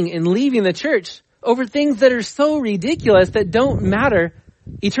fighting and leaving the church over things that are so ridiculous that don't matter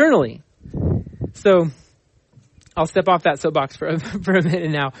eternally. So I'll step off that soapbox for a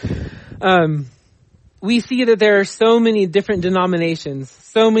minute now. We see that there are so many different denominations,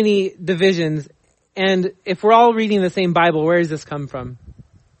 so many divisions, and if we're all reading the same Bible, where does this come from?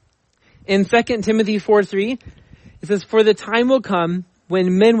 In 2 Timothy 4:3, it says, "For the time will come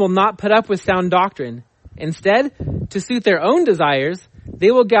when men will not put up with sound doctrine. Instead, to suit their own desires,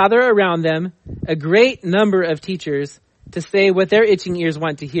 they will gather around them a great number of teachers to say what their itching ears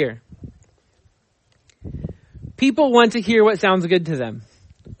want to hear." People want to hear what sounds good to them.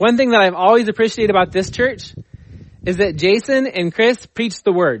 One thing that I've always appreciated about this church is that Jason and Chris preach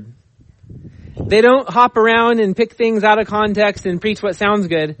the word. They don't hop around and pick things out of context and preach what sounds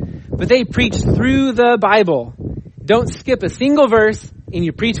good, but they preach through the Bible. Don't skip a single verse, and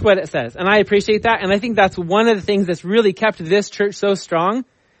you preach what it says. And I appreciate that. And I think that's one of the things that's really kept this church so strong,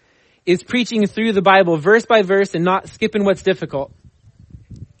 is preaching through the Bible verse by verse and not skipping what's difficult.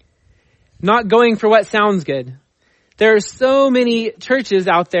 Not going for what sounds good. There are so many churches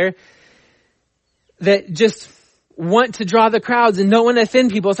out there that just want to draw the crowds and don't want to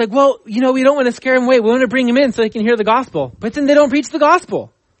offend people. It's like, well, we don't want to scare them away. We want to bring them in so they can hear the gospel. But then they don't preach the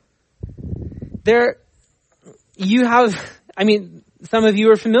gospel. Some of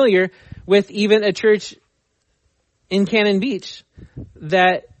you are familiar with even a church in Cannon Beach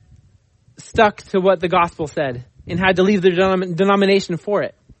that stuck to what the gospel said and had to leave their denomination for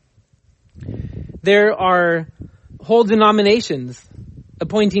it. There are whole denominations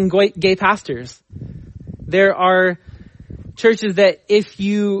appointing gay pastors. There are churches that if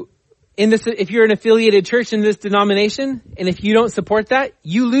you're an affiliated church in this denomination, and if you don't support that,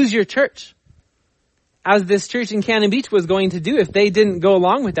 you lose your church. As this church in Cannon Beach was going to do if they didn't go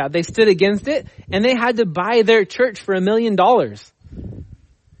along with that. They stood against it, and they had to buy their church for $1 million.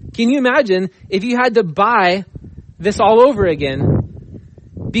 Can you imagine if you had to buy this all over again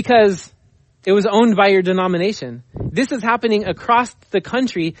because it was owned by your denomination? This is happening across the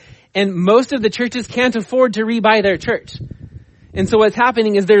country, and most of the churches can't afford to rebuy their church. And so what's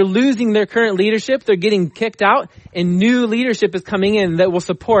happening is they're losing their current leadership, they're getting kicked out, and new leadership is coming in that will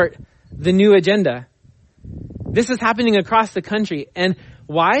support the new agenda. This is happening across the country. And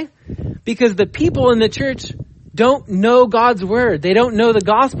why? Because the people in the church don't know God's word. They don't know the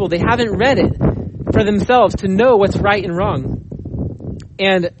gospel. They haven't read it for themselves to know what's right and wrong.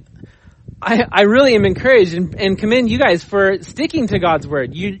 And I really am encouraged and commend you guys for sticking to God's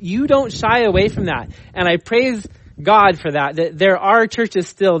word. You don't shy away from that. And I praise God for that there are churches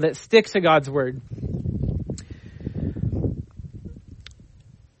still that stick to God's word.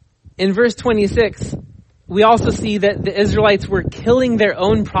 In verse 26, we also see that the Israelites were killing their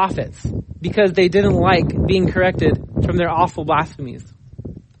own prophets because they didn't like being corrected from their awful blasphemies.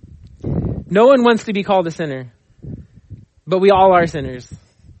 No one wants to be called a sinner, but we all are sinners.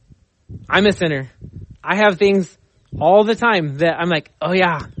 I'm a sinner. I have things all the time that I'm like, oh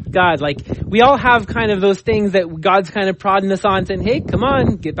yeah, God, like we all have kind of those things that God's kind of prodding us on saying, hey, come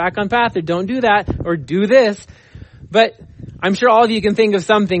on, get back on path, or don't do that, or do this. But I'm sure all of you can think of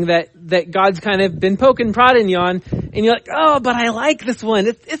something that God's kind of been poking, prodding you on, and you're like, oh, but I like this one.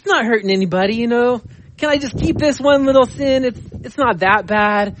 It's not hurting anybody, Can I just keep this one little sin? It's not that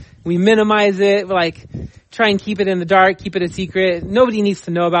bad. We minimize it, like try and keep it in the dark, keep it a secret. Nobody needs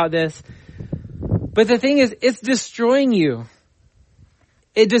to know about this. But the thing is, it's destroying you.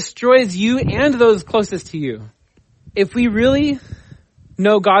 It destroys you and those closest to you. If we really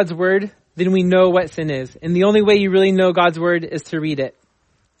know God's word, then we know what sin is. And the only way you really know God's word is to read it.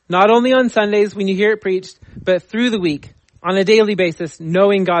 Not only on Sundays when you hear it preached, but through the week, on a daily basis,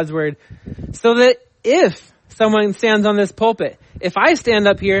 knowing God's word. So that if someone stands on this pulpit, if I stand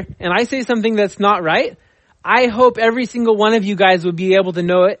up here and I say something that's not right, I hope every single one of you guys would be able to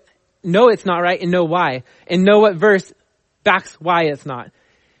know it's not right and know why, and know what verse backs why it's not.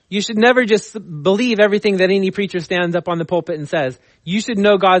 You should never just believe everything that any preacher stands up on the pulpit and says. You should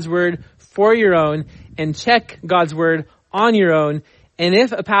know God's word for your own and check God's word on your own. And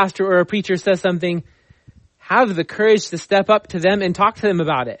if a pastor or a preacher says something, have the courage to step up to them and talk to them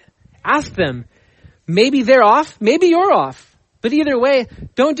about it. Ask them. Maybe they're off, maybe you're off. But either way,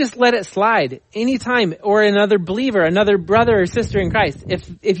 don't just let it slide anytime, or another believer, another brother or sister in Christ.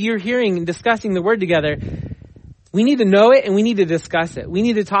 If you're hearing and discussing the word together, we need to know it and we need to discuss it. We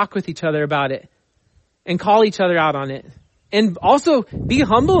need to talk with each other about it and call each other out on it. And also be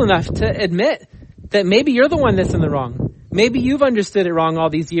humble enough to admit that maybe you're the one that's in the wrong. Maybe you've understood it wrong all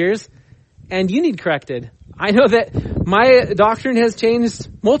these years and you need corrected. I know that my doctrine has changed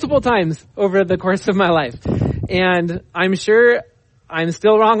multiple times over the course of my life. And I'm sure I'm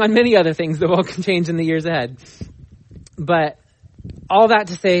still wrong on many other things that will change in the years ahead. But all that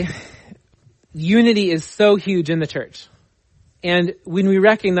to say, unity is so huge in the church. And when we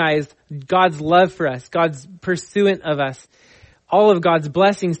recognize God's love for us, God's pursuit of us, all of God's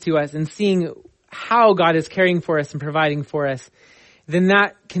blessings to us, and seeing how God is caring for us and providing for us, then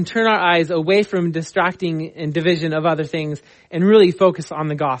that can turn our eyes away from distracting and division of other things and really focus on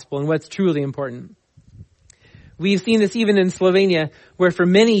the gospel and what's truly important. We've seen this even in Slovenia, where for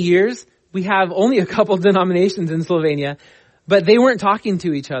many years we have only a couple denominations in Slovenia, but they weren't talking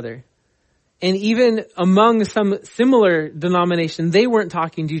to each other. And even among some similar denominations, they weren't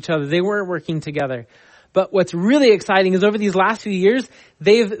talking to each other. They weren't working together. But what's really exciting is over these last few years,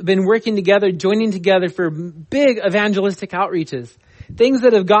 they've been working together, joining together for big evangelistic outreaches. Things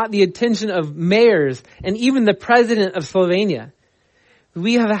that have got the attention of mayors and even the president of Slovenia.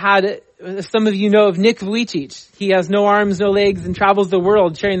 We have had, some of you know of Nick Vujicic. He has no arms, no legs, and travels the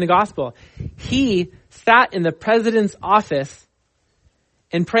world sharing the gospel. He sat in the president's office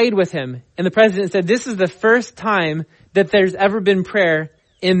and prayed with him. And the president said, this is the first time that there's ever been prayer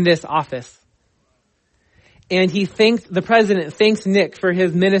in this office. And the president thanked Nick for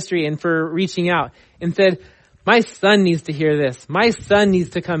his ministry and for reaching out and said, my son needs to hear this. My son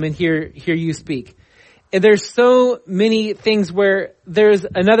needs to come and hear you speak. And there's so many things where there's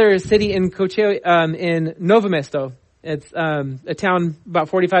another city in in Novo Mesto. It's a town about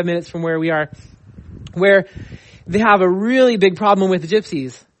 45 minutes from where we are, where they have a really big problem with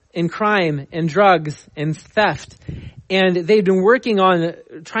gypsies and crime and drugs and theft. And they've been working on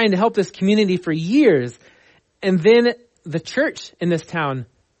trying to help this community for years. And then the church in this town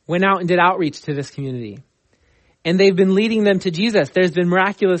went out and did outreach to this community. And they've been leading them to Jesus. There's been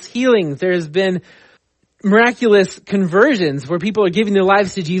miraculous healings. There's been miraculous conversions where people are giving their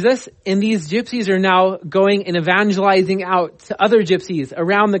lives to Jesus. And these gypsies are now going and evangelizing out to other gypsies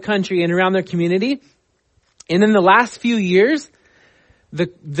around the country and around their community. And in the last few years, the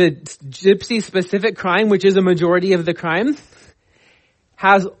gypsy specific crime, which is a majority of the crime,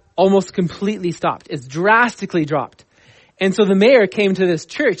 has almost completely stopped. It's drastically dropped. And so the mayor came to this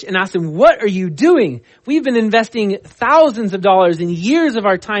church and asked him, what are you doing? We've been investing thousands of dollars and years of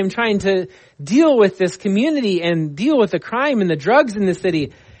our time trying to deal with this community and deal with the crime and the drugs in the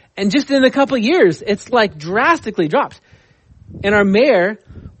city. And just in a couple of years, it's like drastically dropped. And our mayor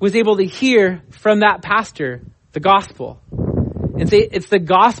was able to hear from that pastor the gospel and say, it's the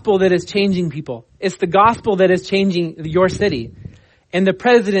gospel that is changing people. It's the gospel that is changing your city. And the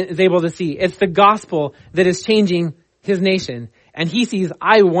president is able to see it's the gospel that is changing his nation. And he sees,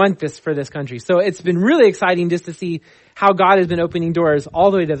 I want this for this country. So it's been really exciting just to see how God has been opening doors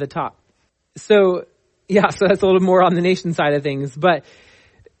all the way to the top. So that's a little more on the nation side of things. But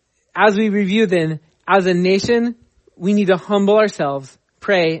as we review then, as a nation, we need to humble ourselves,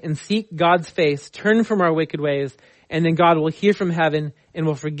 pray, and seek God's face, turn from our wicked ways, and then God will hear from heaven and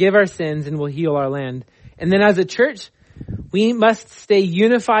will forgive our sins and will heal our land. And then as a church, we must stay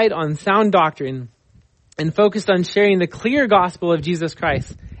unified on sound doctrine and focused on sharing the clear gospel of Jesus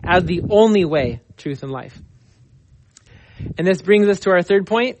Christ as the only way, truth, and life. And this brings us to our third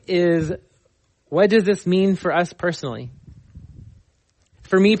point is, what does this mean for us personally?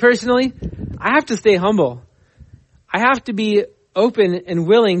 For me personally, I have to stay humble. I have to be open and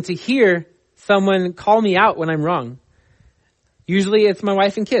willing to hear someone call me out when I'm wrong. Usually it's my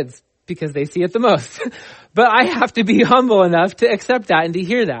wife and kids because they see it the most. But I have to be humble enough to accept that and to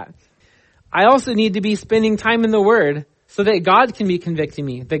hear that. I also need to be spending time in the Word so that God can be convicting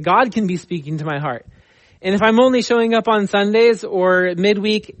me, that God can be speaking to my heart. And if I'm only showing up on Sundays or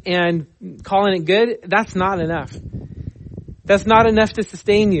midweek and calling it good, that's not enough. That's not enough to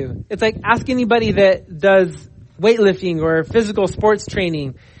sustain you. It's like ask anybody that does weightlifting or physical sports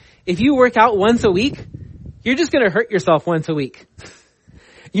training. If you work out once a week, you're just going to hurt yourself once a week.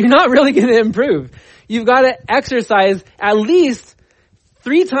 You're not really going to improve. You've got to exercise at least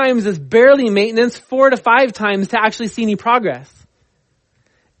 3 times as barely maintenance, 4 to 5 times to actually see any progress.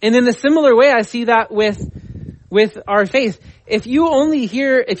 And in a similar way, I see that with our faith. If you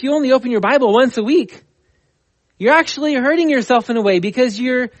only open your Bible once a week, you're actually hurting yourself in a way because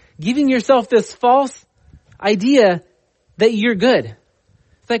you're giving yourself this false idea that you're good.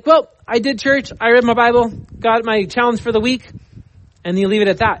 It's like, well, I did church, I read my Bible, got my challenge for the week, and you leave it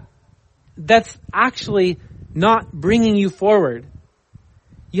at that. That's actually not bringing you forward.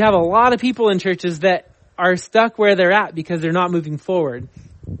 You have a lot of people in churches that are stuck where they're at because they're not moving forward.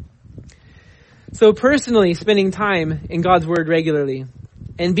 So personally, spending time in God's Word regularly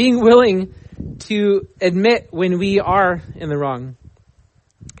and being willing to admit when we are in the wrong.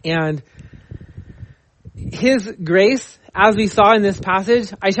 And His grace, as we saw in this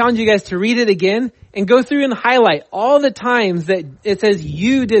passage, I challenge you guys to read it again and go through and highlight all the times that it says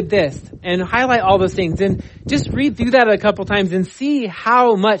you did this, and highlight all those things, and just read through that a couple times and see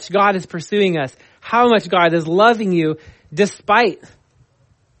how much God is pursuing us, how much God is loving you despite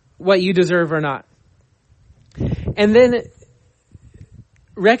what you deserve or not. And then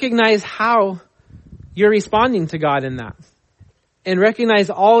recognize how you're responding to God in that, and recognize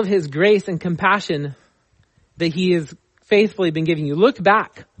all of His grace and compassion that He has faithfully been giving you. Look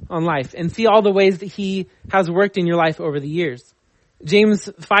back on life and see all the ways that He has worked in your life over the years. James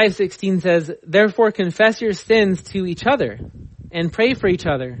 5:16 says, "Therefore confess your sins to each other and pray for each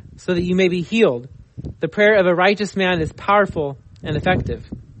other so that you may be healed. The prayer of a righteous man is powerful and effective."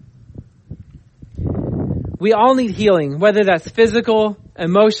 We all need healing, whether that's physical,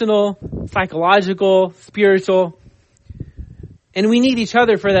 emotional, psychological, spiritual. And we need each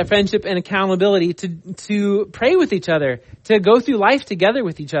other for that friendship and accountability to pray with each other, to go through life together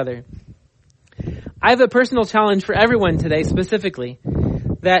with each other. I have a personal challenge for everyone today specifically,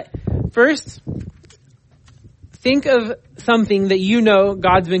 that first, think of something that you know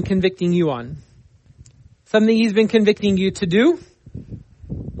God's been convicting you on. Something He's been convicting you to do,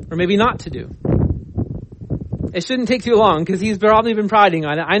 or maybe not to do. It shouldn't take too long because He's probably been prodding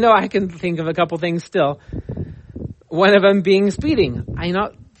on it. I know I can think of a couple things still. One of them being speeding. I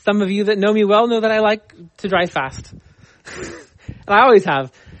know some of you that know me well know that I like to drive fast. And I always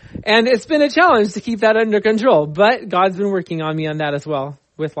have. And it's been a challenge to keep that under control. But God's been working on me on that as well,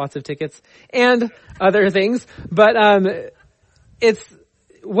 with lots of tickets and other things. But it's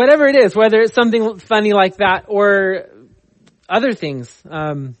whatever it is, whether it's something funny like that or other things.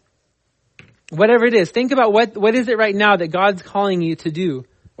 Whatever it is, think about what is it right now that God's calling you to do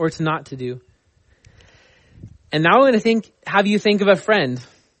or to not to do. And now I'm going to have you think of a friend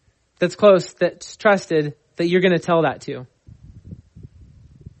that's close, that's trusted, that you're going to tell that to.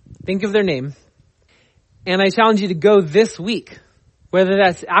 Think of their name. And I challenge you to go this week, whether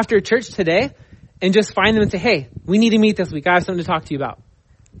that's after church today, and just find them and say, hey, we need to meet this week. I have something to talk to you about.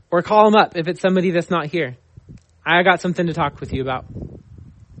 Or call them up if it's somebody that's not here. I got something to talk with you about.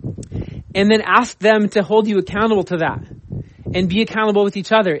 And then ask them to hold you accountable to that. And be accountable with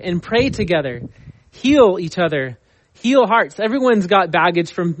each other. And pray together. Heal each other. Heal hearts. Everyone's got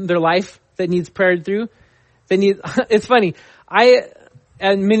baggage from their life that needs prayed through. It's funny.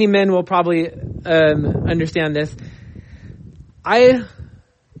 And many men will probably understand this. I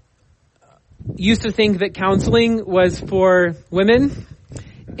used to think that counseling was for women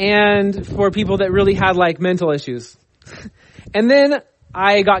and for people that really had like mental issues. And then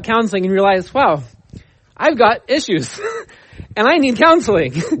I got counseling and realized, wow, I've got issues and I need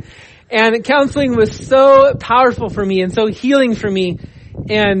counseling. And counseling was so powerful for me and so healing for me.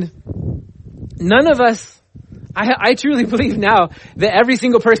 And none of us, I truly believe now that every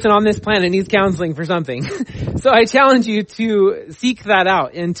single person on this planet needs counseling for something. So I challenge you to seek that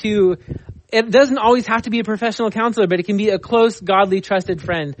out and it doesn't always have to be a professional counselor, but it can be a close, godly, trusted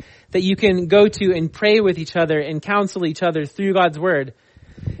friend that you can go to and pray with each other and counsel each other through God's word.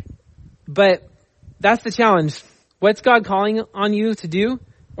 But that's the challenge. What's God calling on you to do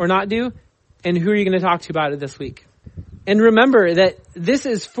or not do? And who are you going to talk to about it this week? And remember that this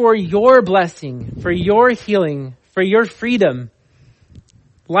is for your blessing, for your healing, for your freedom.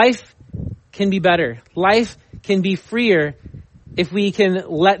 Life can be better. Life can be freer if we can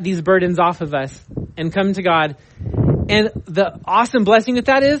let these burdens off of us and come to God. And the awesome blessing with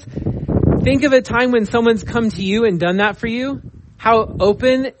that is, think of a time when someone's come to you and done that for you, how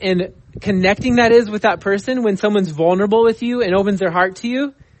open and connecting that is with that person when someone's vulnerable with you and opens their heart to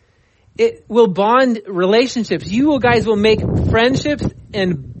you. It will bond relationships. You guys will make friendships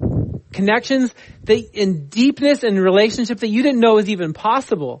and connections that in deepness and relationship that you didn't know was even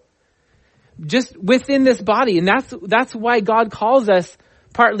possible. Just within this body. And that's why God calls us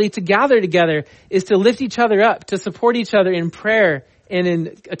partly to gather together, is to lift each other up, to support each other in prayer and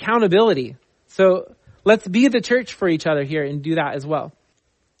in accountability. So let's be the church for each other here and do that as well.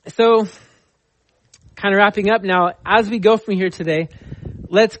 So kind of wrapping up now, as we go from here today,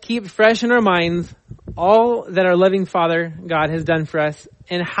 let's keep fresh in our minds all that our loving Father, God, has done for us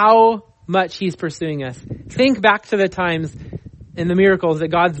and how much he's pursuing us. Think back to the times and the miracles that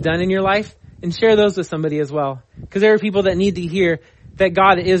God's done in your life and share those with somebody as well. Because there are people that need to hear that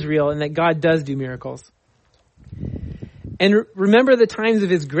God is real and that God does do miracles. And remember the times of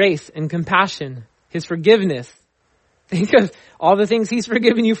his grace and compassion, his forgiveness. Think of all the things he's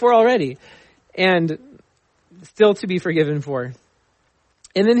forgiven you for already and still to be forgiven for.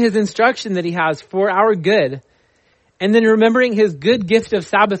 And then his instruction that he has for our good. And then remembering his good gift of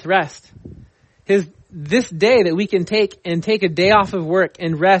Sabbath rest. This day that we can take a day off of work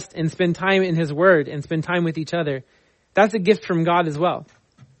and rest and spend time in his word and spend time with each other. That's a gift from God as well.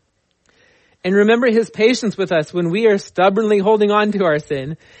 And remember his patience with us when we are stubbornly holding on to our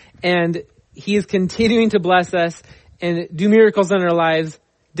sin, and he is continuing to bless us and do miracles in our lives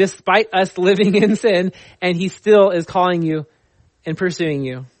despite us living in sin, and he still is calling you and pursuing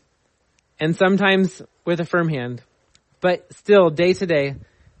you. And sometimes with a firm hand, but still day to day,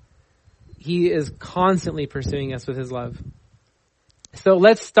 he is constantly pursuing us with his love. So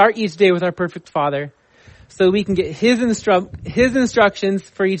let's start each day with our perfect Father so we can get his instructions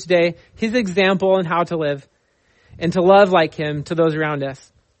for each day, his example on how to live and to love like him to those around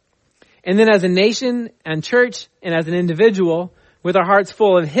us. And then as a nation and church and as an individual with our hearts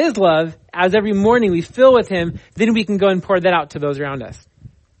full of his love, as every morning we fill with him, then we can go and pour that out to those around us.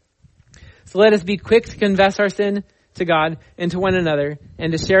 So let us be quick to confess our sin to God and to one another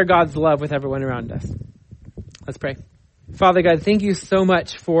and to share God's love with everyone around us. Let's pray. Father God, thank you so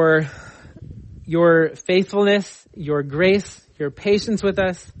much for your faithfulness, your grace, your patience with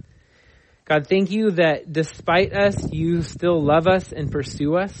us. God, thank you that despite us, you still love us and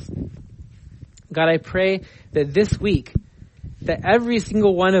pursue us. God, I pray that this week, that every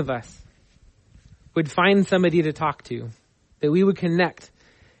single one of us would find somebody to talk to, that we would connect,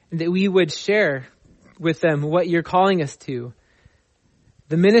 and that we would share with them what you're calling us to,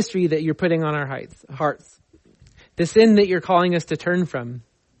 the ministry that you're putting on our hearts, the sin that you're calling us to turn from.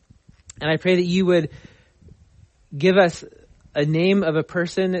 And I pray that you would give us a name of a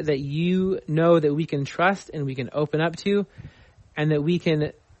person that you know that we can trust and we can open up to and that we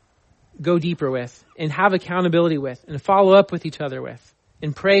can go deeper with and have accountability with and follow up with each other with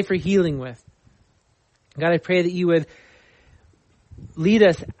and pray for healing with. God, I pray that you would lead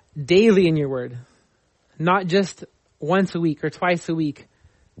us daily in your word, not just once a week or twice a week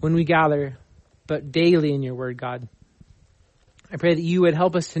when we gather, but daily in your word, God. I pray that you would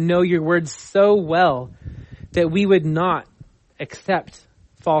help us to know your word so well that we would not accept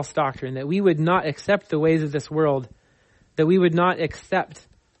false doctrine, that we would not accept the ways of this world, that we would not accept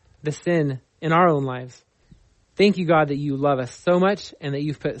the sin in our own lives. Thank you, God, that you love us so much and that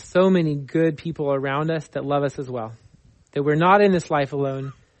you've put so many good people around us that love us as well, that we're not in this life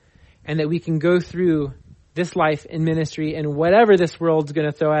alone and that we can go through this life in ministry and whatever this world's going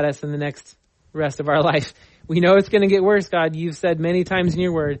to throw at us in the next rest of our life. We know it's going to get worse, God. You've said many times in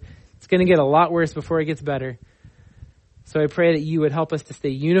your word, it's going to get a lot worse before it gets better. So I pray that you would help us to stay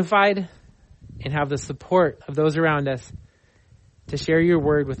unified and have the support of those around us to share your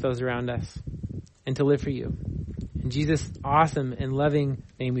word with those around us and to live for you. In Jesus' awesome and loving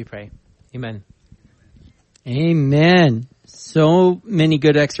name we pray. Amen. Amen. So many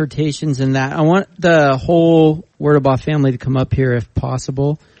good exhortations in that. I want the whole Word of Off family to come up here if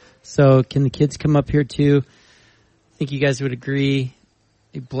possible. So can the kids come up here too? I think you guys would agree.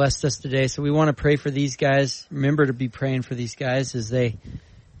 They blessed us today. So we want to pray for these guys. Remember to be praying for these guys as they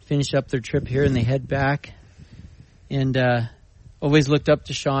finish up their trip here and they head back. And always looked up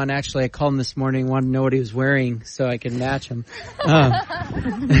to Sean. Actually, I called him this morning, wanted to know what he was wearing so I could match him.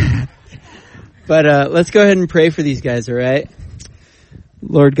 But let's go ahead and pray for these guys, all right?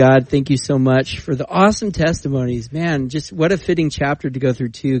 Lord God, thank you so much for the awesome testimonies. Man, just what a fitting chapter to go through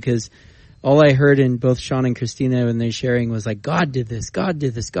too, because all I heard in both Sean and Christina when they're sharing was like, God did this,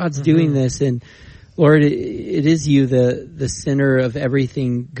 God's doing this. And Lord, it is you, the center of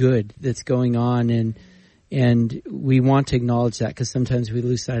everything good that's going on. And we want to acknowledge that because sometimes we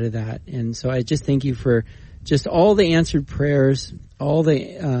lose sight of that. And so I just thank you for just all the answered prayers, all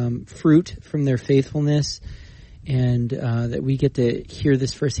the fruit from their faithfulness, and that we get to hear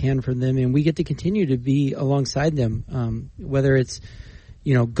this firsthand from them, and we get to continue to be alongside them. Whether it's,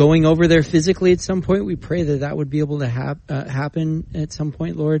 going over there physically at some point, we pray that would be able to happen at some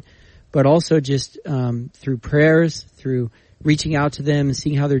point, Lord. But also just through prayers, through reaching out to them and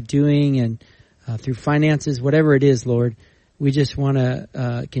seeing how they're doing, and through finances, whatever it is, Lord, we just want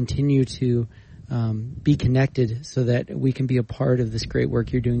to continue to be connected so that we can be a part of this great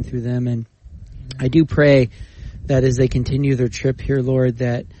work you're doing through them. And I do pray that as they continue their trip here, Lord,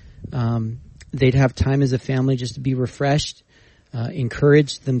 that they'd have time as a family just to be refreshed,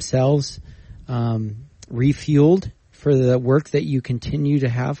 encouraged themselves, refueled for the work that you continue to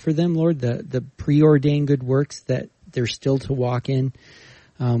have for them, Lord, the preordained good works that they're still to walk in.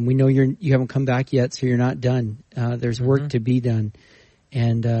 We know you haven't come back yet, so you're not done. There's work to be done.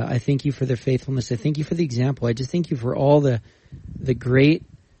 And I thank you for their faithfulness. I thank you for the example. I just thank you for all the great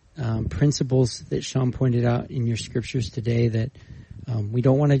principles that Sean pointed out in your scriptures today, that we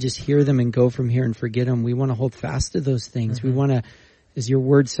don't want to just hear them and go from here and forget them. We want to hold fast to those things. We want to, as your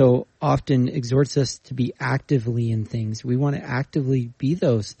word so often exhorts us to be actively in things, we want to actively be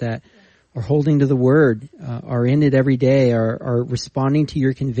those that are holding to the word, are in it every day, are responding to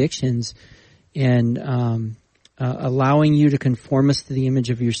your convictions, and allowing you to conform us to the image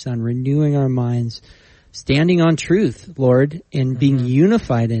of your Son, renewing our minds, standing on truth, Lord, and being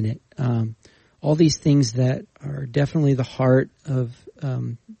unified in it. All these things that are definitely the heart of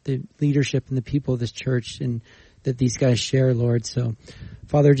the leadership and the people of this church, and that these guys share, Lord. So,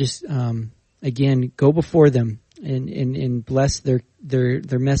 Father, just again, go before them and bless their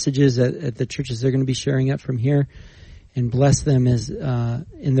messages at the churches they're going to be sharing up from here, and bless them as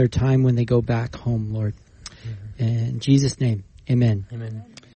in their time when they go back home, Lord. In Jesus' name, amen. Amen.